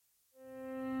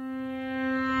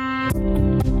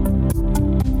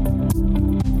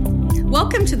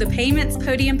Welcome to the Payments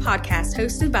Podium podcast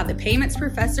hosted by the Payments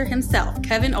Professor himself,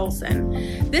 Kevin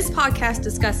Olsen. This podcast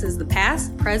discusses the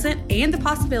past, present, and the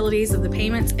possibilities of the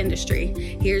payments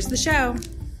industry. Here's the show.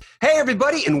 Hey,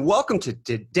 everybody, and welcome to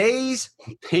today's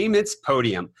Payments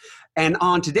Podium. And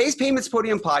on today's Payments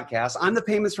Podium podcast, I'm the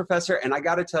Payments Professor, and I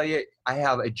got to tell you, I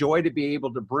have a joy to be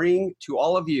able to bring to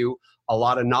all of you a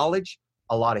lot of knowledge,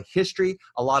 a lot of history,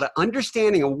 a lot of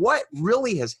understanding of what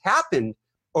really has happened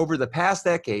over the past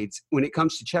decades when it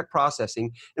comes to check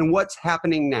processing and what's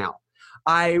happening now.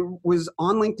 I was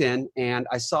on LinkedIn and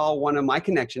I saw one of my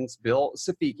connections, Bill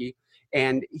Saffici,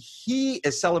 and he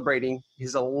is celebrating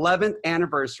his 11th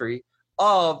anniversary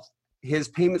of his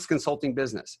payments consulting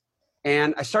business.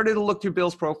 And I started to look through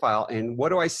Bill's profile, and what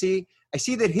do I see? I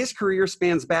see that his career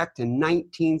spans back to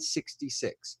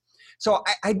 1966. So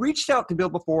I'd reached out to Bill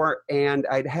before, and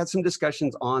I'd had some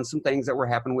discussions on some things that were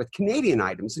happening with Canadian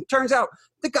items. It turns out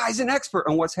the guy's an expert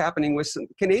on what's happening with some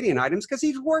Canadian items because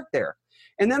he's worked there.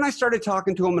 And then I started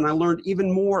talking to him, and I learned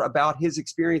even more about his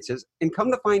experiences. And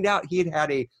come to find out, he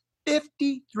had a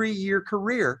 53-year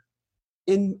career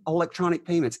in electronic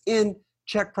payments, in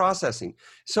check processing.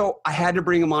 So I had to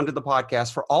bring him onto the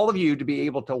podcast for all of you to be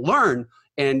able to learn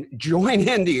and join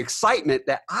in the excitement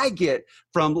that I get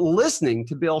from listening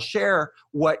to Bill share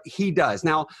what he does.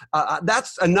 Now,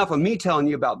 that's enough of me telling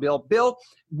you about Bill. Bill,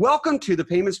 welcome to the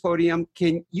Payments Podium.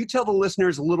 Can you tell the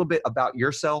listeners a little bit about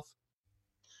yourself?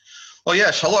 Well,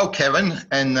 yes. Hello, Kevin.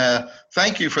 And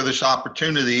thank you for this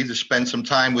opportunity to spend some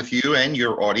time with you and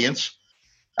your audience.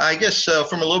 I guess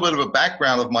from a little bit of a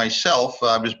background of myself,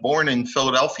 I was born in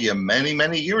Philadelphia many,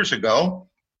 many years ago.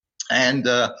 And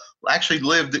actually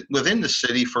lived within the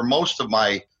city for most of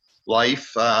my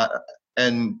life.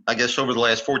 And I guess over the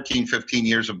last 14, 15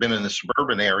 years, I've been in the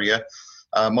suburban area,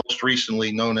 most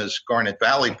recently known as Garnet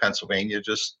Valley, Pennsylvania,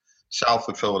 just south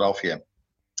of Philadelphia.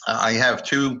 I have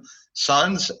two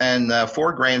sons and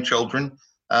four grandchildren,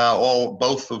 all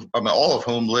of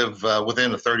whom live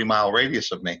within a 30-mile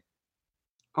radius of me.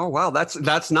 Oh, wow.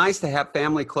 That's nice to have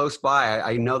family close by.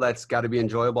 I know that's got to be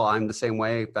enjoyable. I'm the same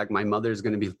way. In fact, my mother's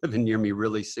going to be living near me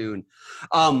really soon.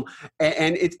 And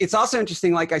it's also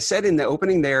interesting, like I said in the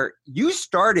opening there, you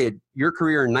started your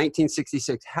career in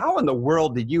 1966. How in the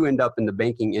world did you end up in the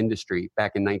banking industry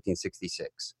back in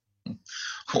 1966?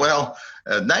 Well,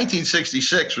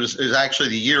 1966 is actually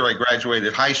the year I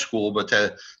graduated high school. But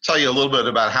to tell you a little bit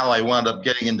about how I wound up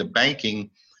getting into banking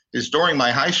is during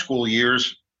my high school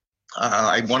years,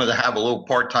 I wanted to have a little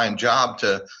part-time job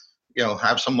to,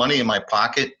 have some money in my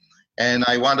pocket. And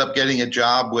I wound up getting a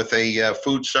job with a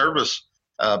food service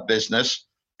business.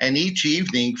 And each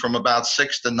evening from about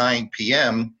 6 to 9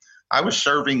 p.m., I was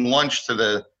serving lunch to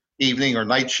the evening or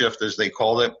night shift, as they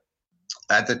called it,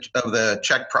 of the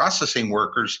check processing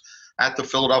workers at the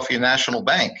Philadelphia National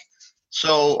Bank.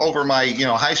 So over my,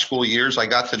 high school years, I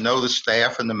got to know the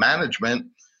staff and the management.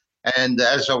 And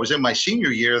as I was in my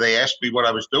senior year, they asked me what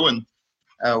I was going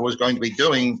to be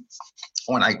doing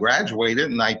when I graduated.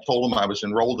 And I told them I was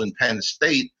enrolled in Penn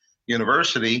State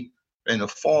University in the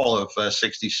fall of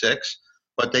 66.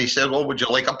 But they said, well, would you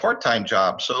like a part-time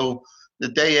job? So the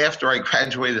day after I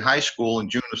graduated high school in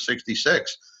June of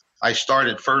 66, I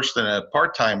started first in a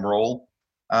part-time role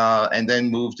and then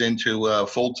moved into a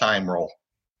full-time role.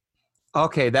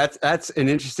 Okay, that's an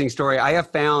interesting story. I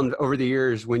have found over the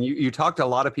years when you talk to a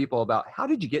lot of people about how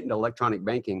did you get into electronic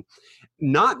banking,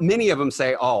 not many of them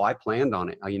say, oh, I planned on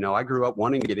it. I grew up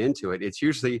wanting to get into it. It's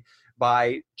usually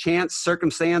by chance,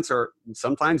 circumstance, or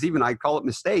sometimes even I call it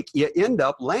mistake. You end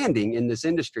up landing in this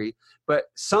industry, but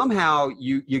somehow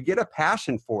you get a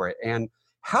passion for it. And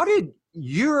how did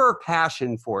your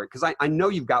passion for it, because I know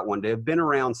you've got one, to have been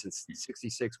around since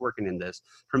 66 working in this,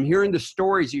 from hearing the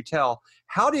stories you tell,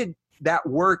 how did that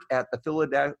work at the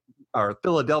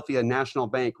Philadelphia National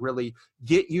Bank really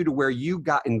get you to where you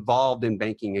got involved in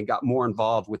banking and got more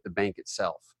involved with the bank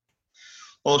itself?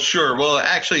 Well, sure. Well,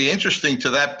 actually, interesting to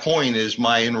that point is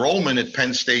my enrollment at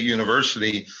Penn State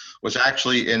University was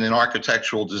actually in an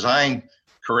architectural design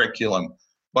curriculum.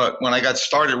 But when I got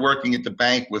started working at the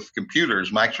bank with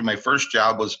computers, my first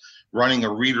job was running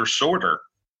a reader sorter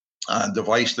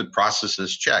device that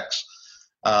processes checks.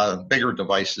 Bigger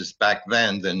devices back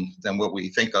then than what we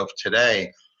think of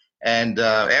today. And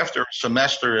after a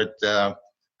semester at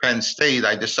Penn State,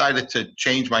 I decided to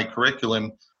change my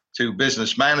curriculum to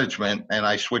business management, and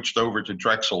I switched over to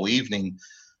Drexel Evening.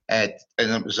 And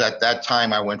it was at that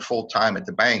time I went full time at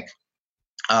the bank.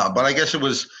 But I guess it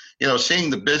was,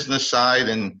 seeing the business side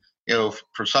and,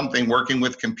 for something working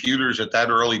with computers at that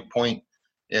early point,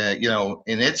 in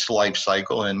its life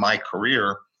cycle in my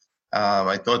career,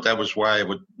 I thought that was why I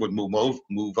would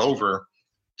move over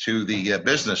to the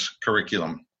business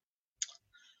curriculum.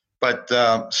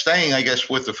 But staying, I guess,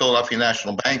 with the Philadelphia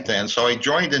National Bank then. So I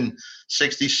joined in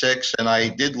 66, and I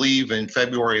did leave in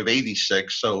February of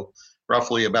 86. So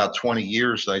roughly about 20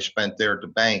 years I spent there at the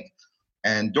bank.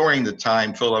 And during the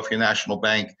time, Philadelphia National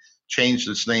Bank changed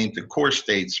its name to Core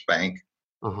States Bank.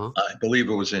 I believe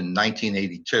it was in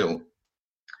 1982.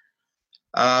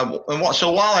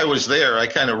 So while I was there, I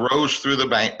kind of rose through the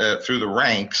bank, through the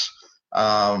ranks,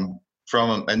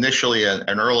 from initially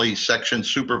an early section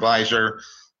supervisor.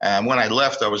 And when I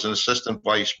left, I was an assistant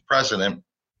vice president.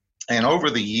 And over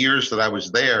the years that I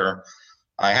was there,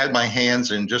 I had my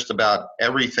hands in just about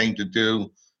everything to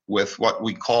do with what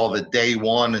we call the day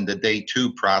one and the day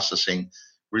two processing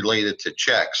related to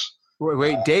checks.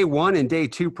 Wait, day one and day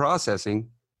two processing?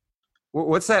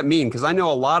 What's that mean? Because I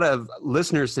know a lot of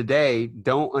listeners today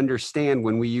don't understand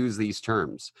when we use these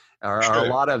terms. Or a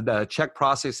lot of the check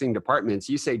processing departments,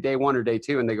 you say day one or day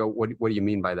two, and they go, what do you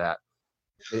mean by that?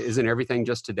 Isn't everything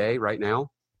just today, right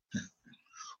now?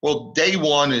 Well, day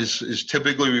one is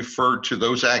typically referred to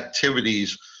those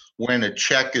activities when a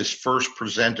check is first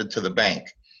presented to the bank.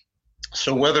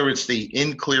 So whether it's the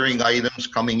in-clearing items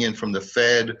coming in from the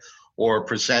Fed or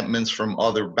presentments from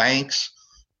other banks,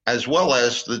 as well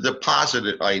as the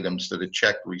deposited items that a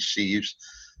check receives,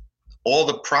 all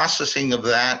the processing of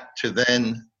that to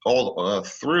then all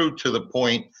through to the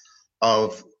point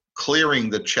of clearing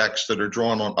the checks that are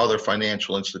drawn on other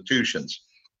financial institutions.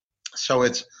 So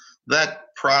it's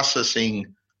that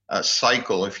processing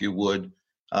cycle, if you would,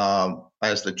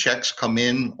 as the checks come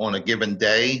in on a given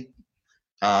day,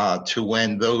 to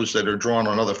when those that are drawn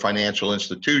on other financial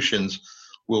institutions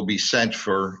will be sent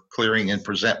for clearing and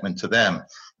presentment to them.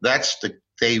 That's the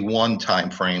day one time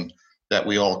frame that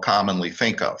we all commonly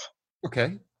think of.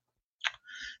 Okay.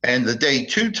 And the day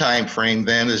two time frame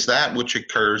then is that which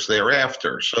occurs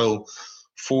thereafter. So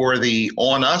for the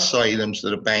on us items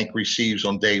that a bank receives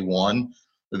on day one,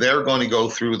 they're going to go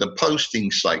through the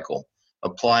posting cycle,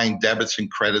 applying debits and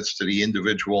credits to the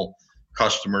individual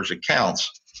customers' accounts.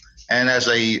 And as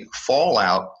a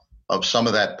fallout of some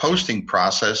of that posting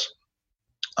process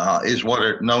is what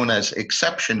are known as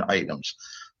exception items.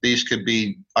 These could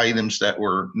be items that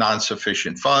were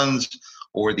non-sufficient funds,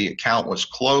 or the account was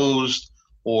closed,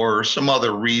 or some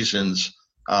other reasons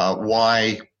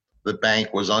why the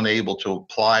bank was unable to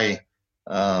apply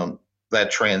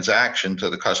that transaction to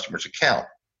the customer's account.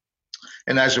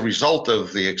 And as a result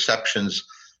of the exceptions,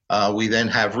 we then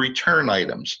have return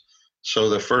items. So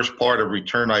the first part of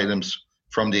return items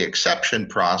from the exception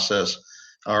process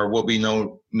are what we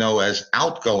know as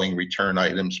outgoing return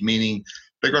items, meaning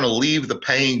they're going to leave the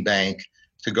paying bank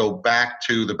to go back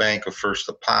to the bank of first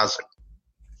deposit.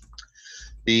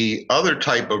 The other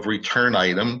type of return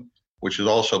item, which is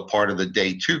also part of the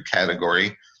day two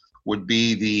category, would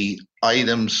be the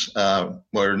items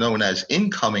what are known as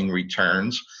incoming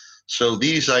returns. So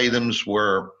these items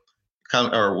were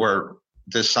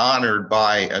dishonored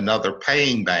by another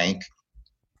paying bank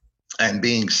and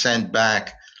being sent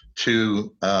back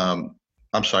to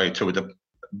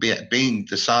being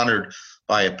dishonored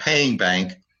by a paying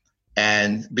bank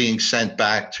and being sent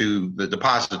back to the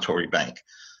depository bank,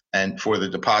 and for the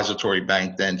depository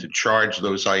bank then to charge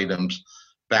those items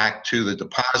back to the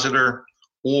depositor,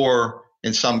 or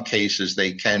in some cases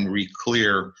they can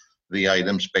re-clear the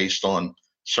items based on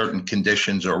certain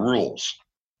conditions or rules.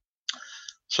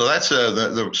 So that's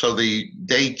the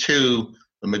day two.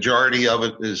 The majority of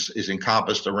it is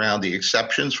encompassed around the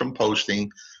exceptions from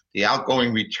posting, the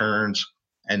outgoing returns,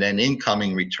 and then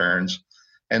incoming returns.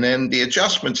 And then the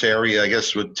adjustments area, I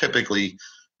guess, would typically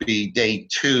be day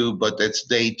two, but that's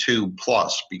day two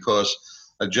plus, because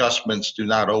adjustments do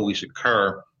not always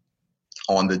occur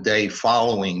on the day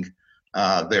following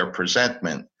their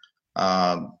presentment,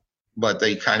 but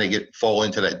they kind of fall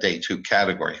into that day two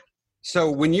category.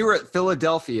 So when you were at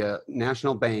Philadelphia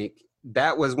National Bank,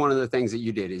 that was one of the things that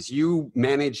you did, is you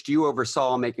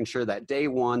oversaw making sure that day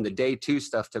one, the day two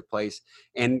stuff took place.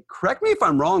 And correct me if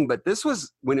I'm wrong, but this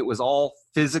was when it was all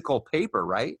physical paper,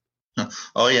 right?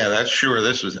 Oh yeah, that's sure.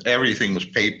 Everything was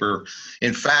paper.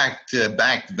 In fact,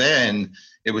 back then,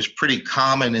 it was pretty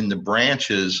common in the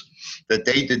branches that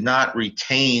they did not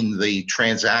retain the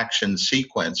transaction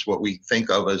sequence, what we think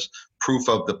of as proof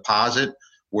of deposit,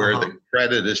 where the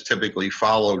credit is typically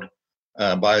followed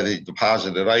by the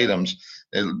deposited items.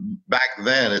 And back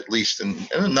then, at least in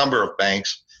a number of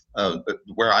banks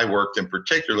where I worked in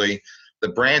particularly, the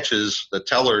branches, the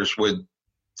tellers would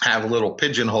have little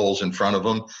pigeonholes in front of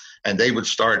them, and they would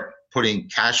start putting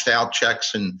cashed out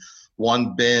checks in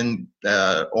one bin,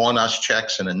 on us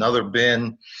checks in another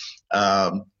bin,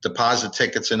 deposit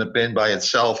tickets in a bin by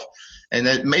itself. And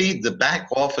it made the back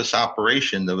office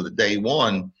operation of the day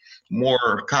one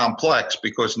more complex,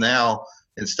 because now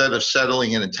instead of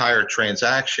settling an entire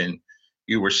transaction,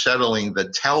 you were settling the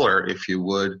teller, if you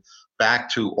would, back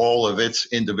to all of its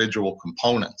individual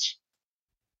components.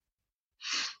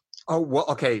 Oh, well,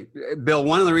 okay. Bill,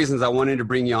 one of the reasons I wanted to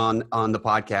bring you on the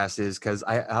podcast is because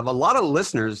I have a lot of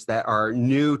listeners that are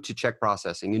new to check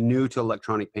processing and new to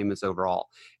electronic payments overall.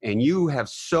 And you have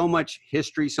so much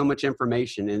history, so much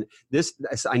information. And this,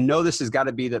 I know this has got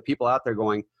to be the people out there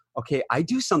going, okay, I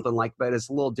do something like that. It's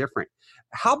a little different.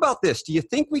 How about this? Do you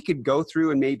think we could go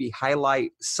through and maybe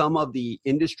highlight some of the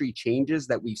industry changes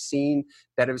that we've seen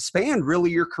that have spanned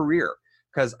really your career?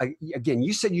 Because again,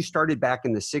 you said you started back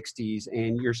in the 60s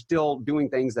and you're still doing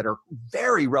things that are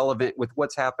very relevant with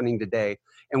what's happening today.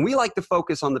 And we like to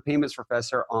focus on the Payments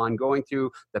Professor on going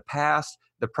through the past,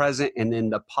 the present, and then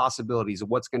the possibilities of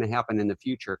what's going to happen in the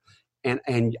future. And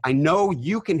I know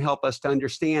you can help us to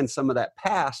understand some of that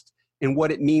past and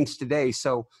what it means today.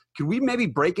 So could we maybe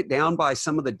break it down by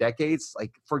some of the decades?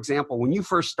 Like, for example, when you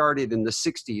first started in the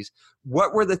 60s,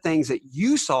 what were the things that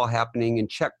you saw happening in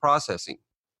check processing?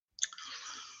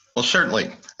 Well,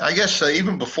 certainly. I guess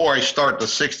even before I start the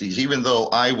 60s, even though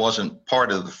I wasn't part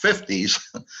of the 50s,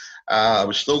 I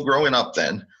was still growing up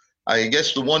then. I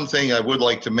guess the one thing I would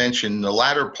like to mention, the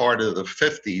latter part of the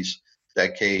 50s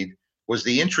decade was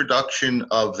the introduction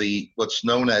of what's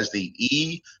known as the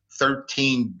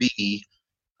E13B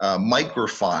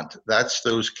microfont. That's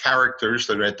those characters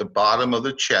that are at the bottom of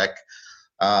the check.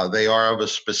 They are of a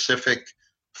specific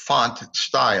font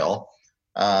style.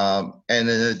 And in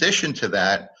addition to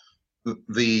that,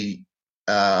 the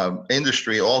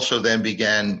industry also then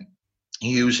began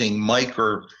using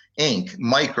micro ink.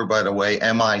 Micro, by the way,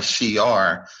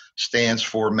 MICR, stands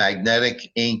for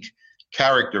magnetic ink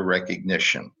character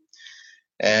recognition.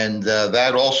 And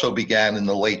that also began in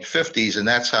the late 50s, and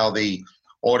that's how the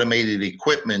automated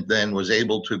equipment then was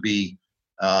able to be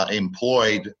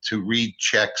employed to read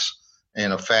checks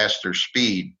in a faster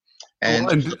speed.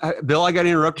 And Bill, I got to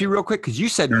interrupt you real quick because you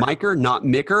said Miker, not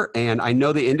Micker, and I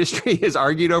know the industry has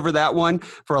argued over that one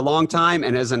for a long time.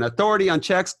 And as an authority on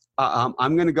checks,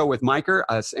 I'm going to go with Miker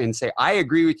and say I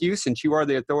agree with you since you are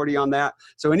the authority on that.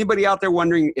 So anybody out there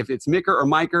wondering if it's Micker or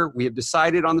Miker, we have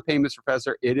decided on the Payments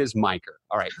Professor, it is Miker.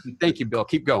 All right. Thank you, Bill.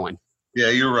 Keep going. Yeah,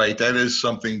 you're right. That is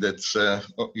something that's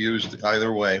used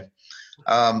either way.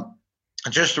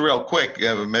 Just real quick,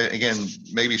 again,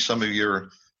 maybe some of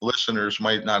your listeners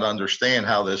might not understand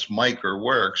how this Miker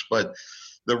works, but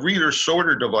the reader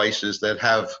sorter devices that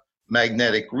have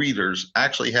magnetic readers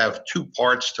actually have two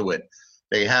parts to it.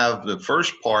 They have the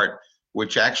first part,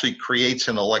 which actually creates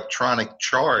an electronic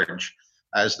charge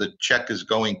as the check is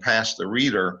going past the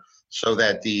reader, so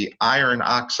that the iron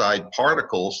oxide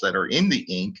particles that are in the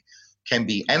ink can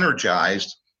be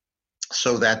energized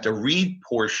so that the read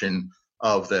portion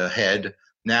of the head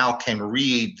now can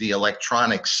read the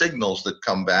electronic signals that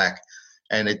come back,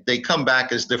 and they come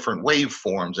back as different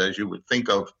waveforms, as you would think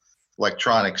of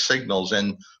electronic signals.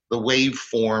 And the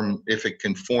waveform, if it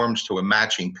conforms to a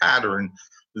matching pattern,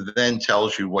 then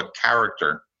tells you what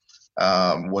character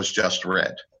was just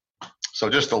read. So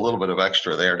just a little bit of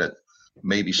extra there that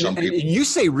maybe some people. And you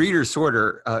say reader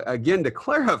sorter, again, to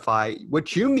clarify,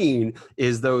 what you mean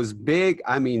is those big,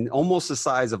 almost the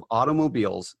size of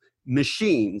automobiles,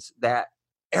 machines that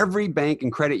every bank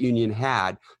and credit union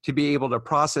had to be able to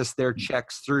process their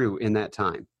checks through in that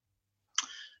time.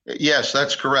 Yes,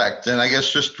 that's correct. And I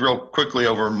guess just real quickly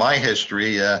over my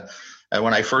history,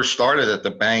 when I first started at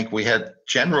the bank, we had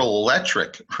General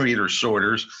Electric reader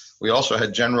sorters. We also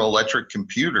had General Electric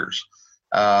computers.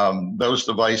 Those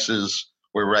devices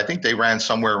I think they ran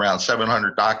somewhere around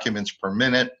 700 documents per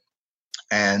minute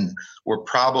and were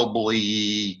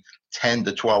probably 10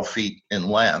 to 12 feet in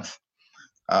length.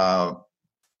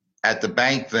 At the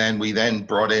bank then, we then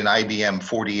brought in IBM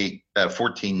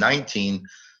 1419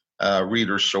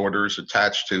 reader sorters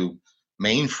attached to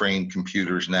mainframe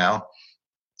computers now.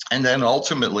 And then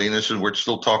ultimately, and we're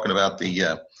still talking about this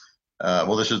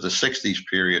is the 60s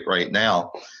period right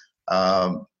now.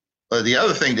 But the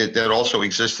other thing that also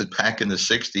existed back in the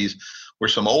 60s were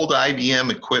some old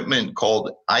IBM equipment called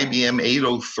IBM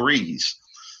 803s.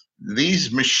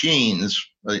 These machines,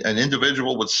 an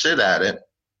individual would sit at it.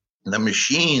 The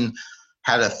machine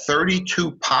had a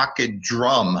 32 pocket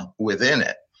drum within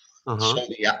it. So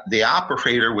the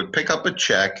operator would pick up a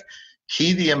check,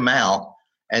 key the amount,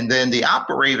 and then the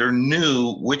operator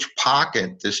knew which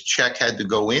pocket this check had to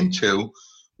go into,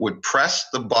 would press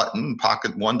the button,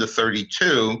 pocket 1 to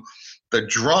 32. The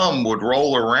drum would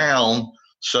roll around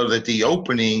so that the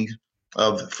opening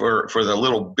for the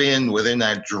little bin within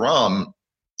that drum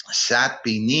sat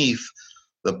beneath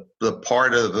the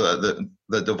part of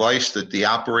the device that the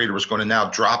operator was going to now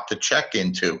drop the check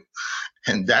into.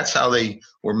 And that's how they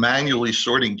were manually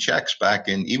sorting checks back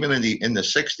even in the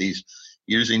 60s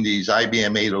using these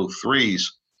IBM 803s.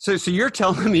 So you're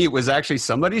telling me it was actually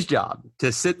somebody's job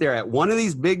to sit there at one of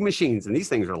these big machines, and these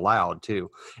things are loud too,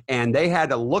 and they had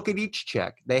to look at each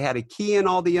check. They had to key in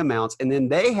all the amounts, and then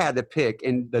they had to pick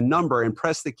in the number and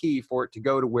press the key for it to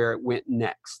go to where it went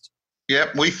next.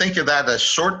 Yep, we think of that as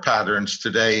sort patterns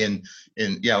today in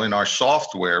our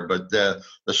software, but the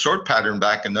sort pattern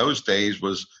back in those days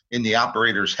was in the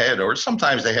operator's head, or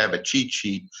sometimes they have a cheat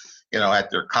sheet, at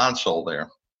their console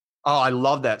there. Oh, I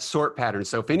love that sort pattern.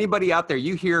 So if anybody out there,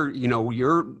 you hear,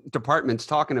 your department's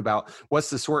talking about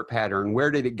what's the sort pattern, where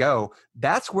did it go?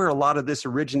 That's where a lot of this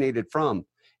originated from.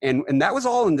 And that was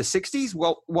all in the 60s.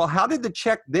 Well, how did the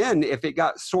check then, if it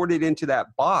got sorted into that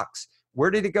box,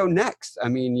 where did it go next? I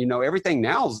mean, everything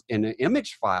now's in an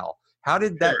image file. How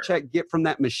did that check get from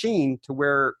that machine to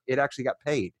where it actually got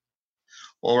paid?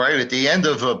 Well, right at the end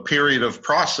of a period of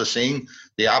processing,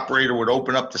 the operator would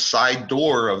open up the side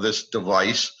door of this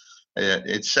device.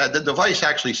 The device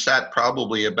actually sat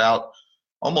probably about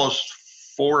almost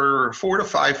 4 to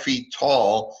 5 feet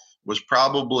tall, was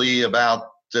probably about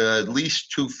at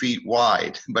least 2 feet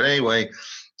wide. But anyway,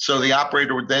 so the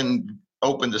operator would then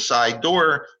open the side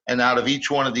door, and out of each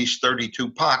one of these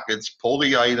 32 pockets, pull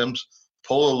the items,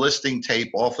 pull a listing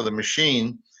tape off of the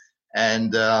machine,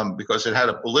 and because it had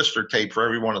a blister tape for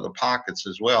every one of the pockets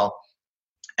as well.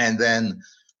 And then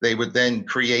they would then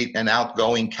create an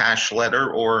outgoing cash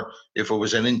letter, or if it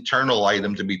was an internal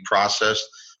item to be processed,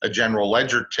 a general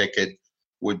ledger ticket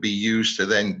would be used to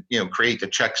then, create the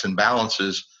checks and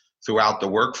balances throughout the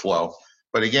workflow.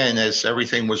 But again, as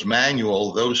everything was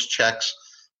manual, those checks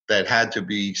that had to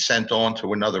be sent on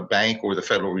to another bank or the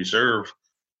Federal Reserve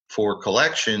for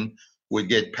collection would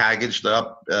get packaged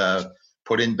up,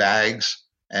 put in bags,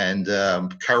 and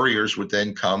couriers would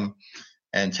then come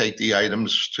and take the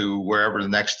items to wherever the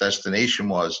next destination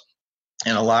was.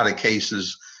 In a lot of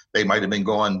cases, they might have been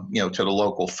going, to the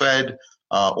local Fed,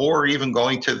 or even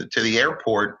going to the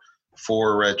airport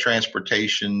for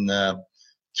transportation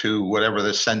to whatever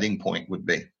the sending point would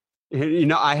be.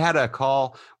 I had a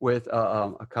call with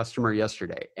a customer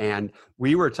yesterday, and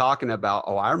we were talking about,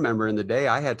 I remember in the day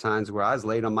I had times where I was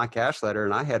late on my cash letter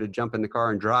and I had to jump in the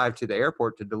car and drive to the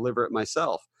airport to deliver it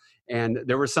myself. And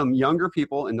there were some younger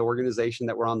people in the organization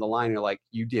that were on the line. And they're like,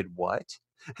 "You did what?"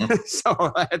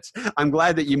 So I'm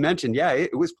glad that you mentioned,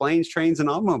 it was planes, trains, and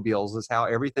automobiles is how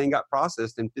everything got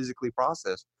processed and physically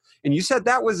processed. And you said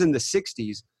that was in the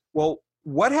 60s. Well,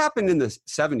 what happened in the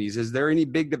 70s? Is there any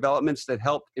big developments that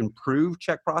helped improve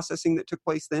check processing that took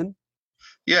place then?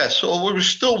 Yeah, so we were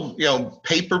still,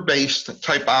 paper-based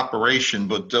type operation.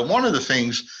 But one of the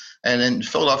things, and then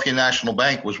Philadelphia National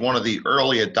Bank was one of the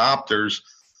early adopters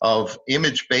of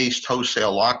image-based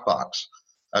wholesale lockbox.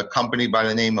 A company by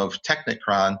the name of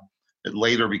Technicron, that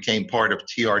later became part of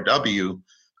TRW,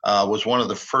 was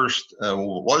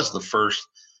the first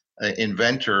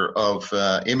inventor of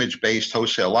image-based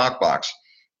wholesale lockbox.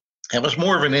 It was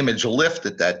more of an image lift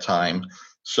at that time,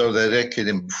 so that it could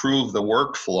improve the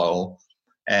workflow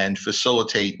and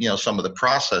facilitate, some of the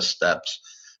process steps.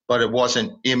 But it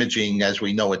wasn't imaging as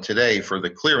we know it today for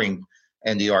the clearing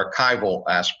and the archival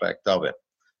aspect of it.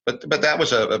 But that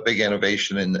was a big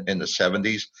innovation in the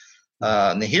 70s.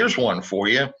 And here's one for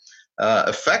you.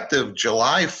 Effective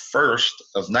July 1st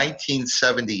of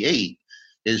 1978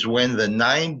 is when the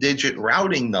 9-digit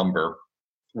routing number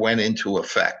went into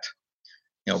effect.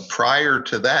 Prior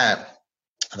to that,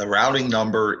 the routing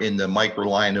number in the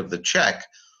microline of the check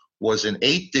was an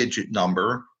 8-digit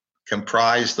number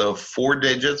comprised of 4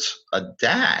 digits, a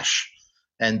dash,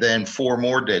 and then 4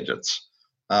 more digits.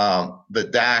 The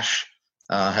dash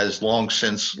has long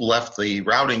since left the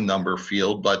routing number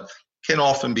field, but can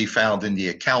often be found in the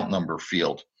account number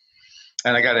field.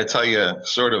 And I got to tell you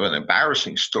sort of an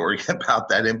embarrassing story about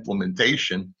that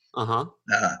implementation.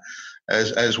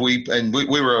 As we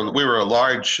were a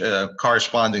large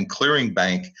correspondent clearing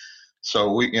bank,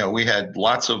 so we had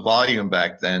lots of volume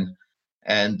back then,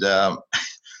 and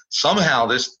somehow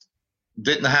this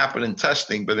didn't happen in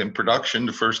testing, but in production,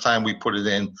 the first time we put it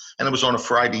in, and it was on a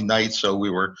Friday night, so we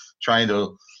were trying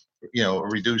to,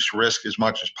 reduce risk as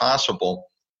much as possible.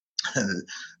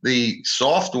 The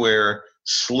software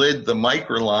slid the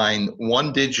microline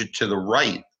 1 digit to the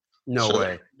right. No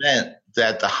way. That meant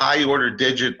that the high order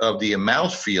digit of the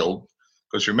amount field,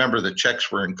 because remember the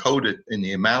checks were encoded in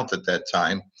the amount at that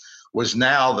time, was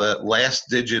now the last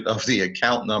digit of the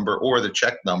account number or the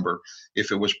check number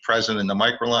if it was present in the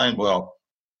microline. Well,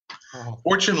 Oh.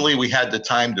 Fortunately, we had the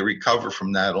time to recover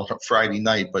from that on a Friday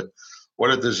night, but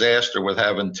what a disaster with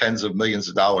having tens of millions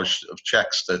of dollars of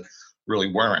checks that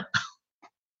really weren't.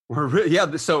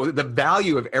 Yeah, so the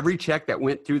value of every check that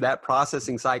went through that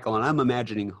processing cycle, and I'm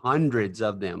imagining hundreds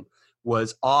of them,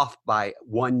 was off by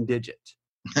one digit.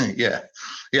 Yeah.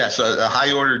 So a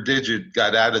high order digit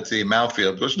got added to the amount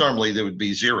field, which normally there would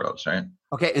be zeros, right?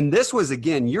 Okay, and this was,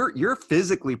 again, you're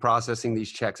physically processing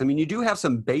these checks. I mean, you do have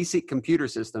some basic computer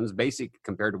systems, basic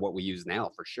compared to what we use now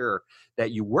for sure,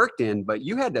 that you worked in, but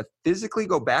you had to physically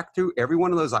go back through every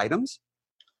one of those items?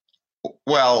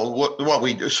 Well, what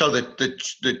we do, so that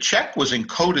the check was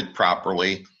encoded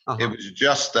properly. It was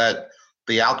just that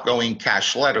the outgoing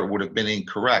cash letter would have been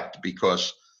incorrect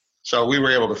so we were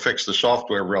able to fix the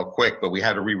software real quick, but we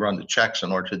had to rerun the checks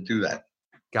in order to do that.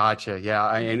 Gotcha. Yeah.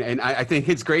 I think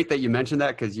it's great that you mentioned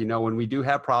that because, when we do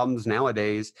have problems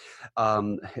nowadays, a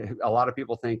lot of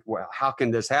people think, well, how can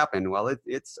this happen? Well,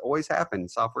 it's always happened.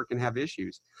 Software can have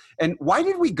issues. And why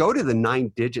did we go to the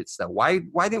 9 digits though? Why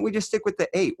didn't we just stick with the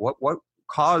 8? What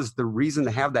caused the reason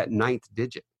to have that 9th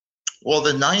digit? Well,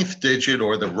 the 9th digit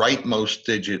or the rightmost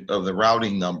digit of the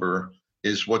routing number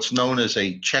is what's known as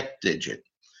a check digit.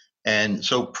 And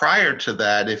so prior to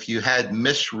that, if you had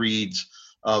misreads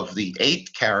of the 8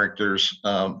 characters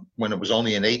when it was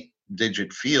only an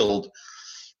 8-digit field,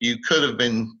 you could have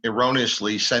been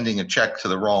erroneously sending a check to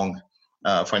the wrong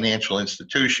financial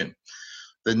institution.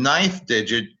 The 9th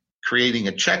digit, creating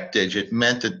a check digit,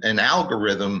 meant that an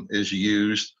algorithm is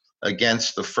used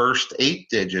against the first 8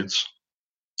 digits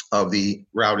of the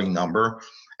routing number,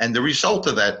 and the result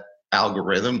of that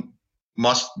algorithm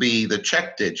must be the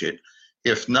check digit.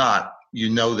 If not,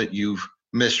 you know that you've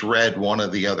misread one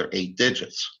of the other 8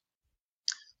 digits.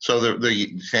 So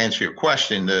to answer your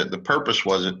question, the purpose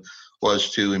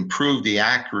was to improve the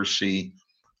accuracy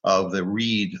of the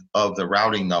read of the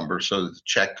routing number so that the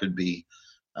check could be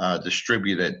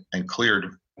distributed and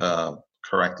cleared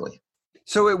correctly.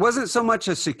 So it wasn't so much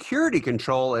a security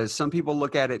control as some people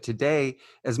look at it today,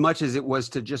 as much as it was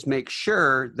to just make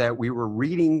sure that we were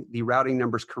reading the routing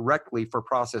numbers correctly for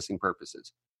processing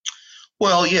purposes.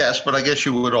 Well, yes, but I guess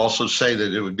you would also say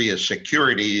that it would be a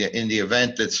security in the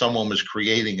event that someone was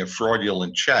creating a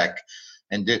fraudulent check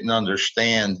and didn't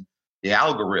understand the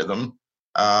algorithm.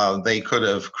 They could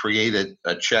have created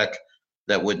a check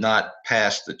that would not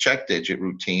pass the check digit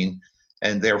routine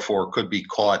and therefore could be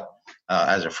caught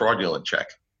as a fraudulent check.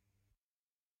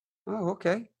 Oh,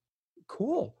 okay.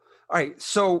 Cool. All right.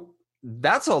 So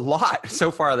that's a lot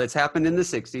so far that's happened in the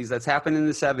 60s, that's happened in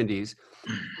the 70s.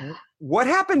 What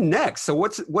happened next? So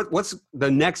what's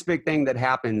the next big thing that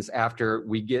happens after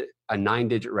we get a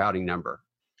 9-digit routing number?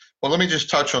 Well, let me just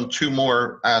touch on 2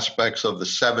 more aspects of the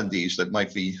 70s that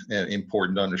might be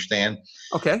important to understand.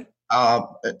 Okay.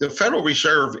 The Federal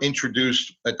Reserve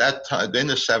introduced at that time in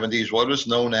the 70s what was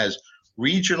known as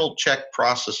Regional Check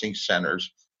Processing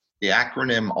Centers. The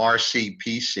acronym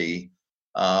RCPC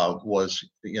was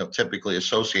typically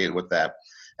associated with that.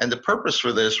 And the purpose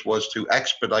for this was to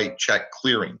expedite check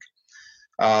clearing.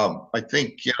 I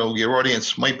think your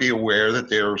audience might be aware that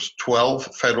there's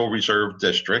 12 Federal Reserve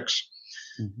districts,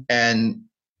 and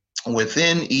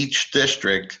within each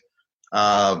district,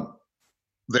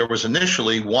 there was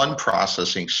initially one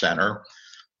processing center.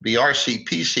 The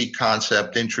RCPC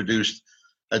concept introduced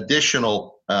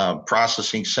additional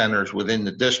processing centers within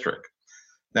the district.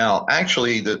 Now,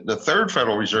 actually, the third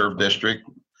Federal Reserve District,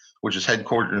 which is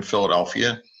headquartered in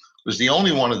Philadelphia, was the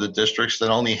only one of the districts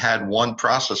that only had one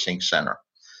processing center.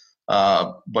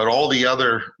 But all the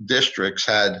other districts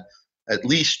had at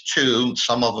least 2.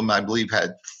 Some of them, I believe,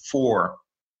 had 4.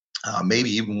 Maybe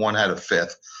even one had a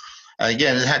 5th.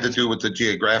 Again, it had to do with the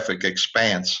geographic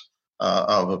expanse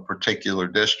of a particular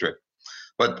district.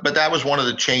 But that was one of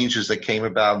the changes that came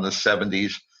about in the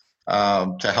 70s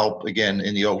to help, again,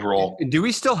 in the overall. Do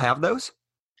we still have those?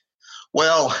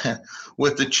 Well,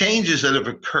 with the changes that have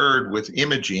occurred with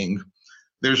imaging,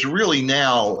 there's really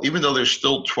now, even though there's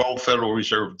still 12 Federal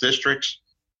Reserve districts,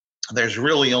 there's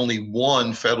really only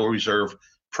one Federal Reserve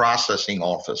processing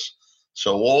office.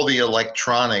 So all the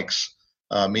electronics,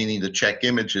 meaning the check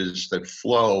images that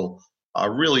flow,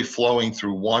 are really flowing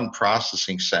through one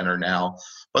processing center now,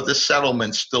 but the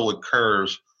settlement still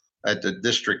occurs at the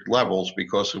district levels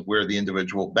because of where the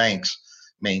individual banks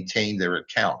maintain their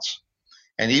accounts.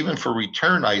 And even for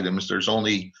return items, there's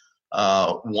only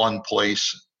one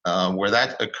place where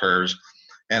that occurs.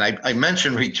 And I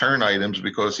mention return items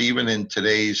because even in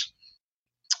today's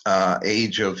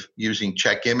age of using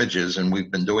check images, and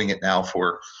we've been doing it now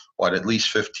for, at least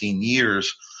 15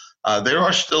 years, there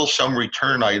are still some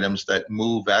return items that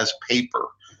move as paper.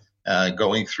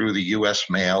 going through the U.S.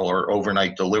 mail or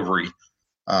overnight delivery.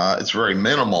 It's very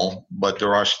minimal, but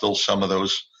there are still some of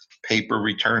those paper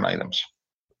return items.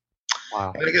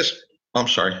 Wow. And I guess, I'm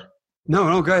sorry.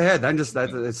 No, go ahead.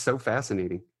 It's so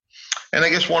fascinating. And I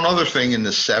guess one other thing in the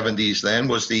 70s then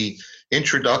was the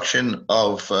introduction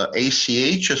of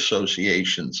ACH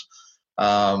associations.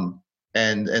 And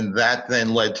that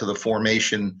then led to the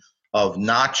formation of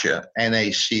NACHA,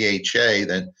 N-A-C-H-A,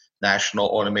 the National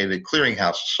Automated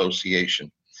Clearinghouse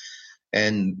Association.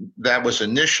 And that was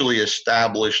initially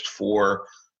established for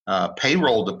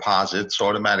payroll deposits,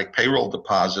 automatic payroll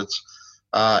deposits,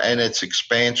 and its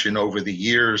expansion over the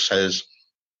years has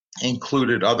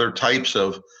included other types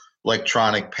of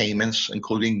electronic payments,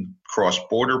 including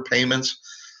cross-border payments.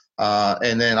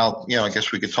 And then I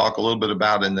guess we could talk a little bit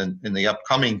about in the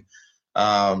upcoming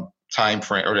time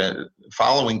frame or the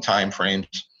following time frames,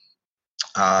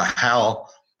 how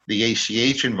the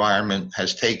ACH environment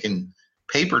has taken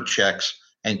paper checks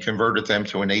and converted them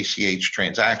to an ACH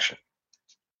transaction.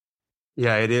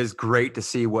 Yeah, it is great to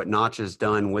see what Notch has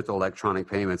done with electronic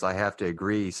payments. I have to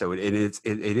agree. So it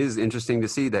is interesting to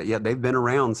see that, yeah, they've been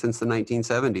around since the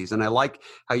 1970s. And I like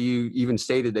how you even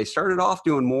stated they started off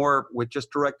doing more with just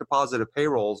direct deposit of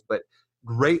payrolls, but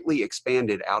greatly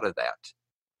expanded out of that.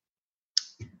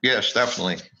 Yes,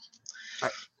 definitely.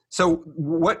 So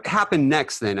what happened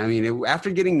next then? I mean, after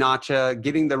getting Notcha,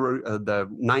 getting the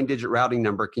 9-digit routing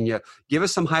number, can you give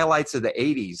us some highlights of the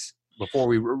 80s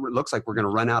before it looks like we're going to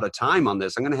run out of time on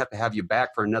this? I'm going to have you back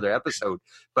for another episode.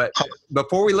 But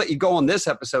before we let you go on this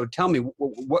episode, tell me,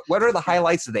 what are the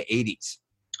highlights of the 80s?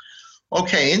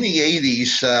 Okay, in the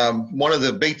 80s, one of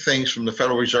the big things from the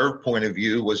Federal Reserve point of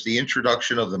view was the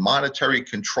introduction of the Monetary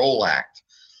Control Act.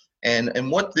 And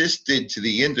what this did to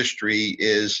the industry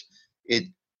is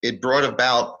it brought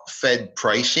about Fed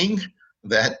pricing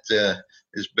that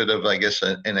is a bit of, I guess,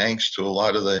 an angst to a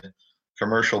lot of the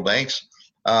commercial banks.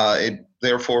 It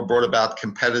therefore brought about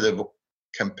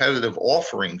competitive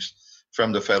offerings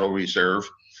from the Federal Reserve.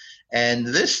 And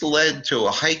this led to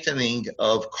a heightening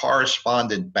of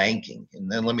correspondent banking.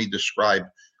 And then let me describe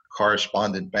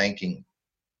correspondent banking.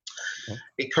 Okay.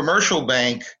 A commercial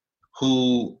bank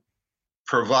who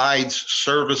provides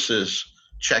services,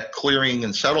 check clearing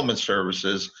and settlement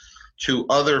services, to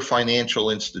other financial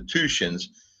institutions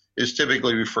is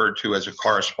typically referred to as a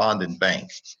correspondent bank.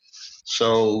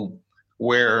 So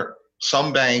where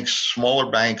some banks,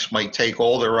 smaller banks, might take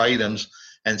all their items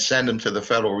and send them to the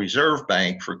Federal Reserve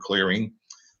Bank for clearing,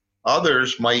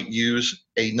 others might use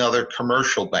another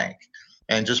commercial bank.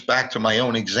 And just back to my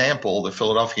own example, the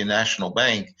Philadelphia National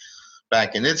Bank,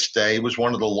 back in its day, was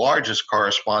one of the largest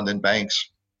correspondent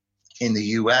banks in the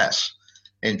U.S.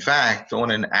 In fact, on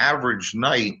an average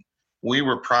night, we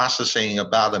were processing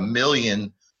about 1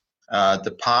 million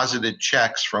deposited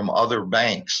checks from other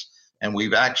banks, and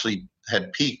we've actually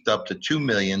had peaked up to 2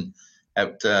 million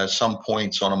at some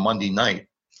points on a Monday night.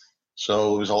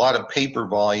 So it was a lot of paper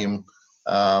volume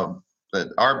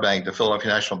that our bank, the Philadelphia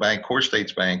National Bank, Core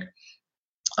States Bank,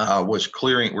 was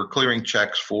clearing. We're clearing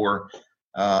checks for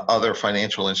other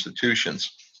financial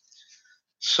institutions.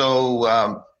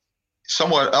 So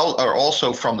somewhat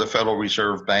also from the Federal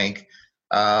Reserve Bank,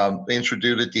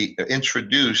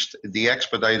 introduced the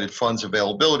Expedited Funds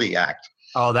Availability Act.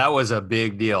 Oh, that was a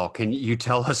big deal. Can you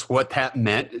tell us what that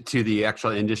meant to the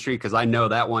actual industry? Because I know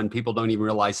that one people don't even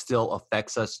realize still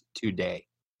affects us today.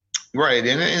 Right.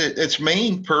 And its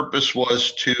main purpose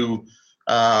was to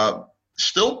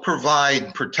still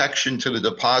provide protection to the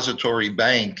depository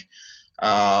bank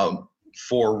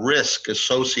for risk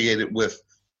associated with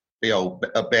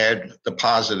a bad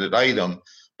deposited item,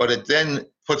 but it then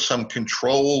put some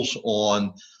controls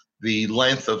on the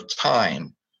length of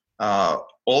time.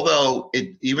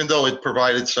 Even though it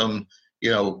provided some,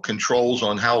 controls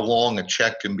on how long a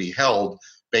check can be held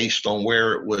based on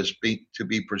where it was to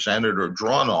be presented or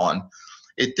drawn on,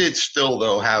 it did still,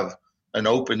 though, have an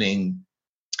opening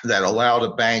that allowed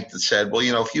a bank that said, well,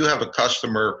 if you have a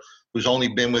customer who's only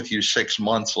been with you 6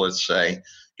 months, let's say,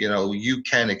 you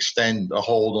can extend a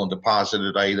hold on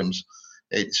deposited items.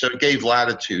 So it gave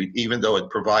latitude, even though it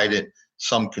provided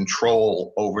some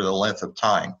control over the length of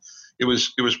time. It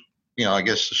was, I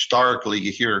guess historically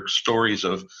you hear stories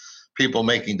of people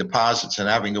making deposits and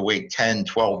having to wait 10,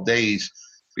 12 days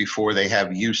before they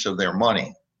have use of their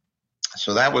money.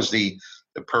 So that was the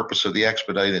purpose of the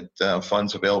Expedited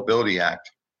Funds Availability Act.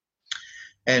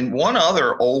 And one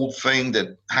other old thing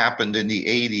that happened in the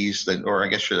 80s or I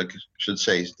guess I should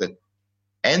say that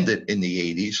ended in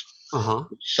the 80s,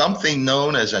 something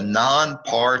known as a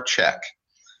non-par check.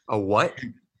 A what?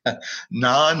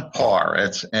 Non-par.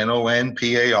 It's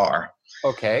NONPAR.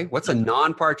 Okay. What's a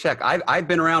non-par check? I've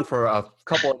been around for a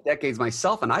couple of decades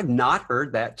myself, and I've not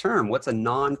heard that term. What's a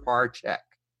non-par check?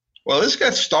 Well, this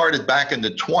got started back in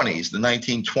the 20s, the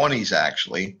 1920s,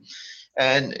 actually.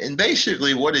 And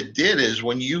basically what it did is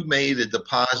when you made a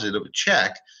deposit of a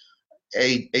check,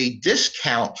 a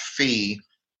discount fee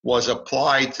was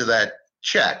applied to that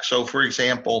check. So, for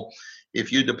example,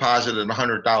 if you deposited a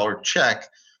 $100 check,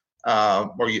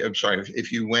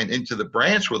 if you went into the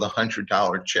branch with a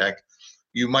 $100 check,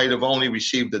 you might have only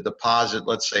received a deposit,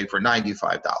 let's say, for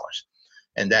 $95.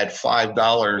 And that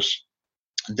 $5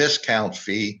 discount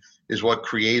fee is what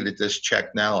created this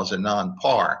check now as a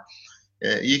non-par.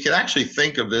 You can actually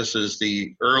think of this as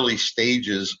the early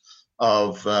stages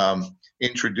of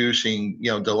introducing,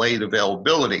 delayed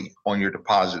availability on your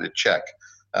deposited check,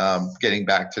 getting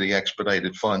back to the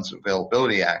Expedited Funds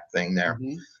Availability Act thing there.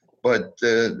 Mm-hmm. But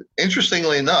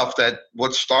interestingly enough, that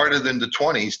what started in the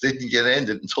 20s didn't get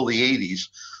ended until the 80s.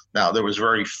 Now, there was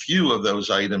very few of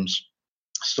those items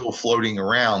still floating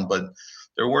around, but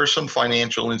there were some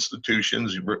financial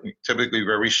institutions, typically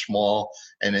very small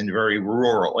and in very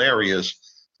rural areas,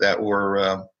 that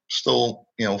were still,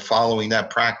 following that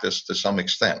practice to some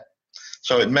extent.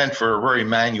 So it meant for a very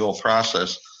manual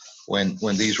process when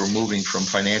these were moving from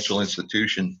financial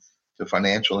institution to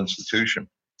financial institution.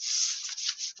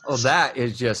 Oh, that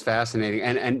is just fascinating.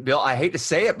 And Bill, I hate to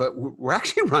say it, but we're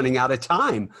actually running out of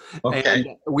time. Okay.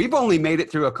 And we've only made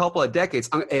it through a couple of decades.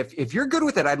 If you're good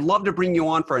with it, I'd love to bring you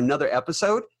on for another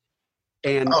episode.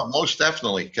 Most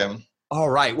definitely, Kevin. All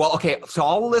right. Well, okay. So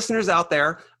all the listeners out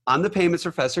there, I'm the Payments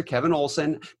Professor, Kevin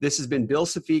Olsen. This has been Bill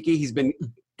Saffici. He's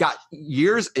got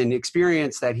years in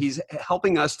experience that he's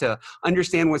helping us to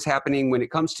understand what's happening when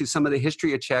it comes to some of the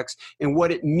history of checks and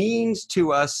what it means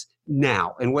to us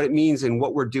now and what it means and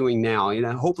what we're doing now.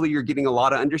 Hopefully you're getting a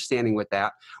lot of understanding with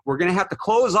that. We're going to have to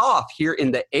close off here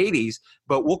in the 80s,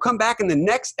 but we'll come back in the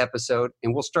next episode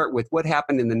and we'll start with what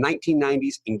happened in the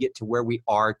 1990s and get to where we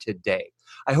are today.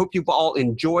 I hope you've all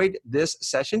enjoyed this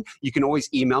session. You can always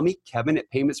email me,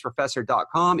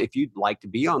 kevin@paymentsprofessor.com, if you'd like to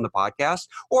be on the podcast,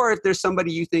 or if there's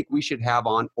somebody you think we should have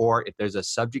on, or if there's a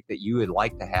subject that you would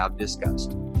like to have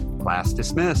discussed. Class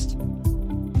dismissed.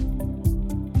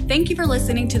 Thank you for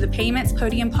listening to the Payments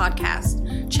Podium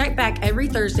podcast. Check back every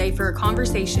Thursday for a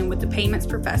conversation with the Payments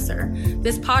Professor.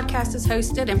 This podcast is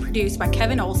hosted and produced by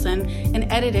Kevin Olsen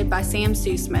and edited by Sam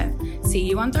Sue Smith. See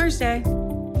you on Thursday.